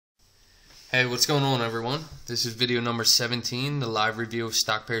Hey, what's going on, everyone? This is video number 17, the live review of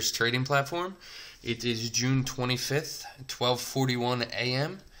StockPair's trading platform. It is June 25th, 12:41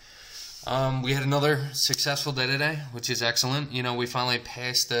 a.m. We had another successful day today, which is excellent. You know, we finally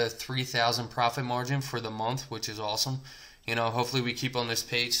passed the 3,000 profit margin for the month, which is awesome. You know, hopefully we keep on this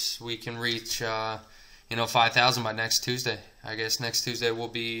pace. We can reach, 5,000 by next Tuesday. I guess next Tuesday will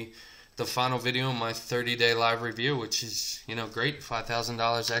be the final video of my 30-day live review, which is, great.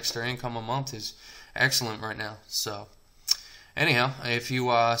 $5,000 extra income a month is excellent right now. So anyhow, if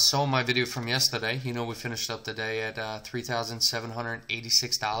you saw my video from yesterday, we finished up the day at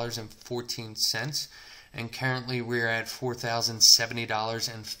 $3,786.14, and currently we're at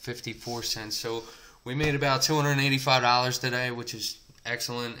 $4,070.54. So we made about $285 today, which is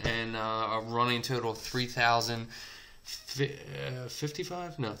excellent, and a running total of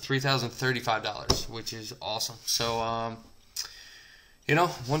 $3,035, which is awesome. So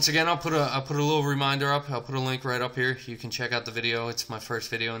once again, I'll put a little reminder up. I'll put a link right up here. You can check out the video. It's my first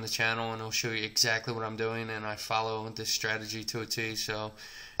video on the channel, and it'll show you exactly what I'm doing, and I follow this strategy to a T. So,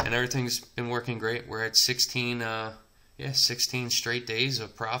 and everything's been working great. We're at 16 straight days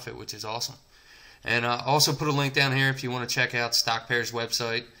of profit, which is awesome. And I'll also put a link down here if you want to check out StockPair's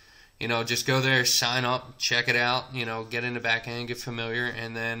website. Just go there, sign up, check it out, get in the back end, get familiar,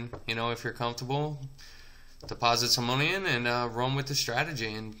 and then, if you're comfortable, deposit some money in and run with the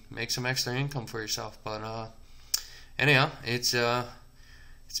strategy and make some extra income for yourself. But anyhow, it's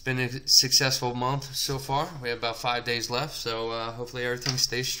been a successful month so far. We have about 5 days left, so hopefully everything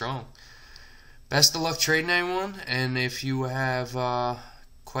stays strong. Best of luck trading, everyone, and if you have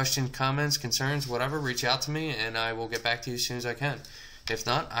questions, comments, concerns, whatever, reach out to me, and I will get back to you as soon as I can. If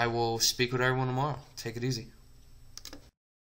not, I will speak with everyone tomorrow. Take it easy.